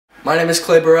My name is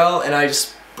Clay Borrell, and I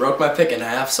just broke my pick in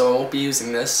half, so I won't be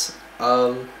using this.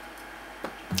 I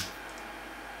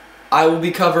will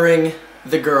be covering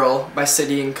The Girl by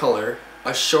City and Color,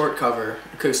 a short cover,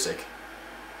 acoustic.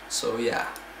 So yeah,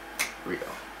 here we go.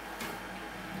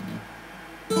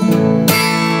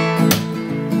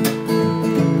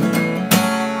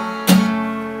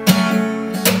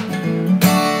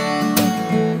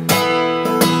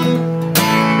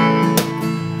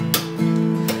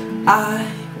 I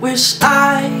wish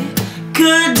I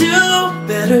could do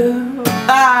better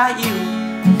by you.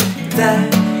 That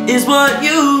is what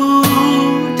you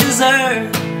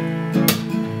deserve.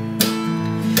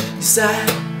 You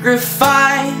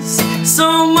sacrifice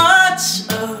so much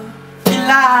of your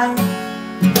life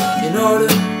in order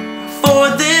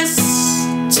for this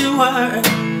to work.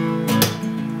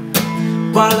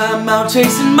 While I'm out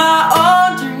chasing my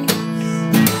own dreams,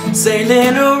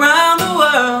 sailing around the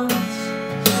world,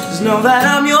 just know that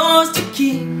I'm yours to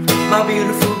keep, my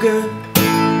beautiful girl.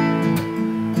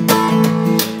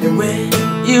 And when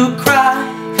you cry,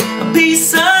 a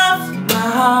piece of my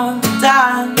heart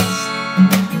dies,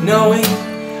 knowing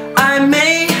I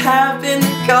may have been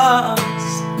the cause.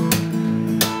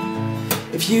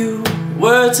 If you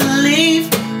were to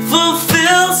leave,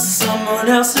 fulfill someone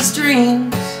else's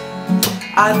dreams,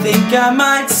 I think I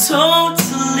might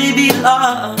totally be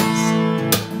lost.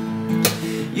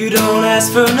 You don't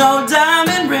ask for no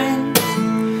diamond rings,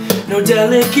 no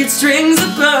delicate strings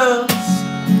of pearls,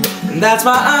 and that's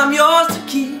why I'm yours to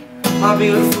keep, my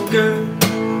beautiful girl.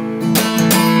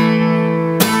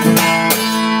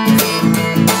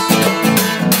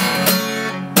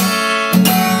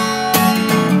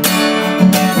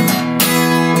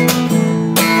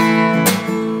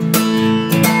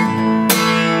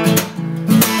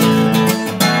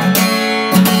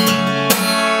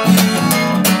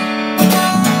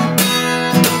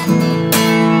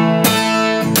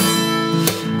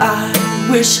 I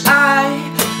wish I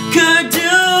could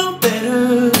do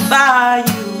better by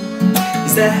you,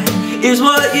 'cause that is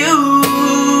what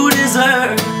you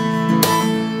deserve.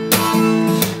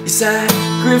 You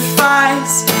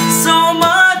sacrifice so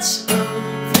much of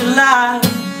your life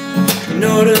in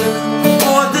order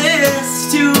for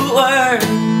this to work.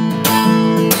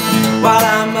 While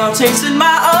I'm out chasing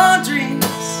my own dreams,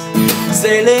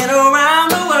 sailing around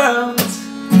the world,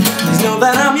 just know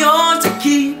that I'm yours to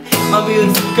keep, my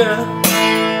beautiful girl.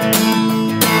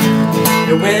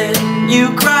 And when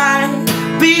you cry, a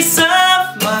piece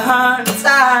of my heart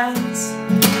dies,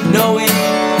 knowing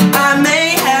I may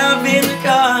have been the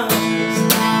cause.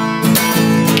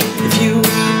 If you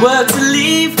were to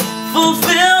leave,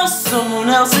 fulfill someone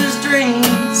else's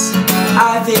dreams,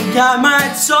 I think I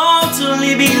might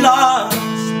totally be lost.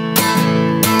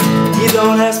 You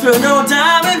don't ask for no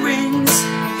diamond rings,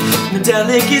 no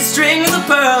delicate strings of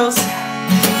pearls,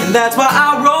 and that's why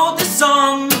I wrote this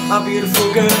song, my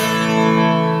beautiful girl.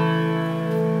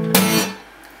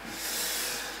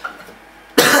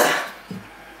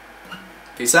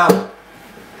 Peace out.